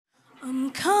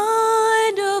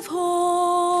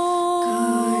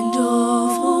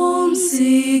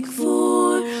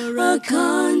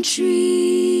country,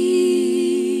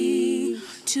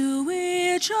 to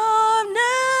which I've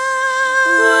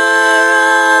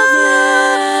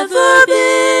never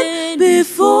been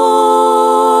before.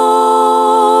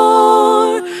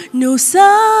 no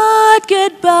sad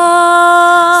goodbyes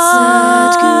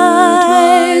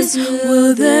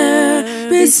will there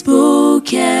be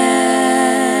spoken,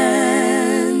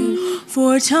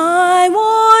 for time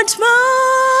won't matter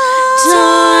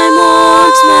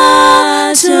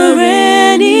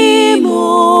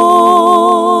anymore.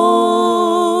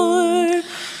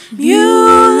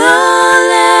 Beulah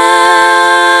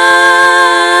land,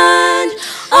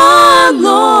 I'm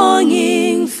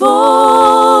longing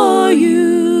for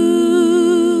you,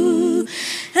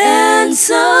 and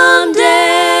someday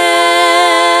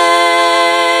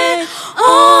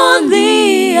on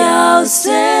the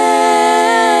outstand,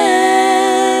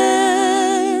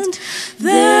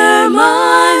 there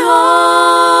my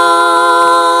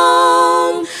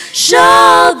home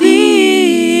shall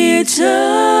be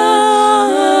eternal.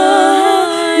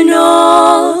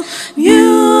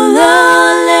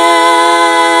 Beulah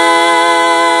land,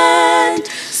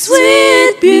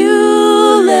 sweet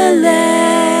Beulah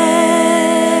land.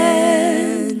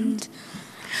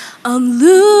 I'm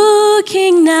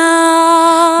looking now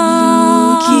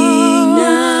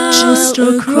just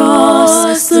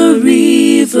across the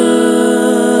river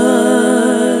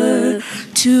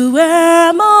to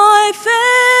where my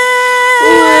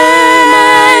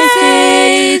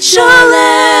faith shall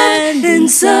land in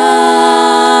sight.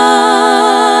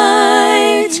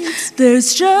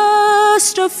 There's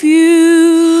just a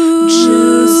few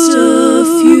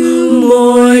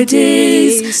more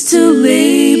days to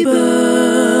labor,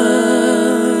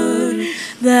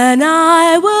 then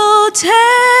I will take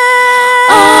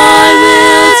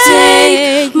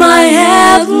my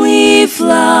heavenly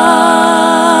flight.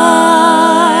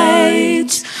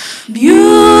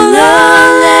 Beulah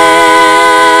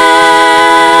land,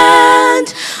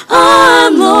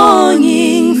 I'm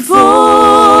longing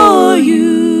for you,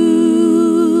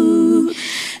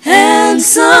 and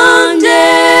someday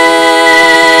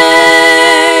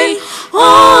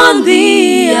on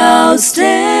the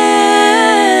outstand,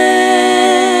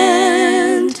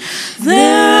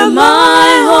 there my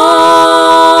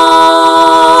home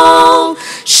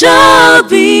shall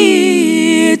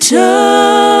be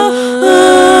eternal.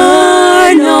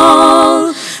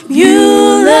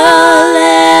 Beulah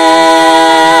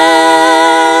land,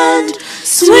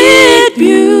 sweet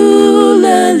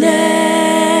Beulah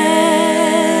land.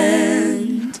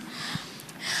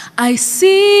 I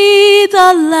see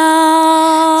the light,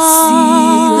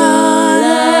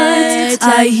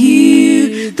 I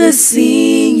hear the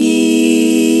singing,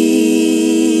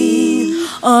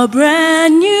 a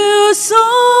brand new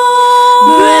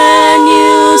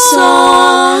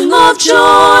song of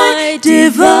joy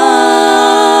divine.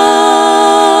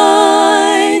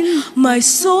 My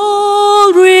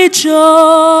soul rejoices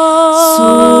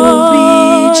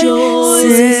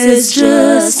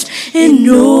just in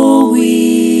knowing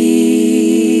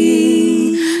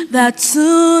that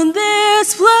soon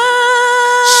this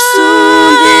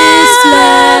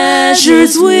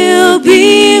pleasures will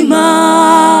be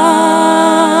mine.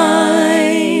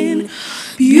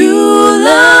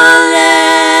 Beulah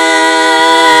land,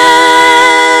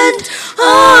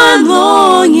 I'm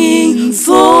longing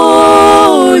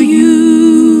for you,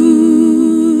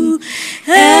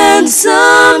 and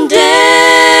someday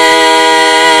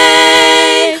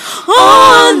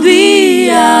on the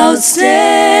outstand,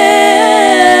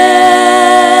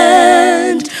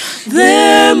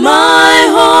 there my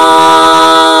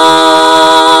home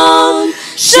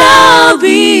shall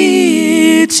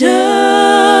be eternal.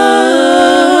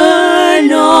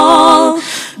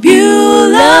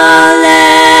 Beulah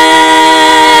land,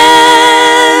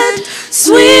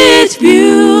 sweet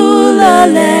Beulah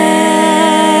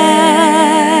land,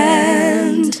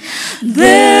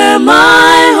 there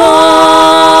my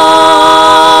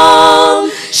home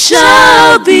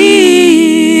shall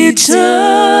be eternal.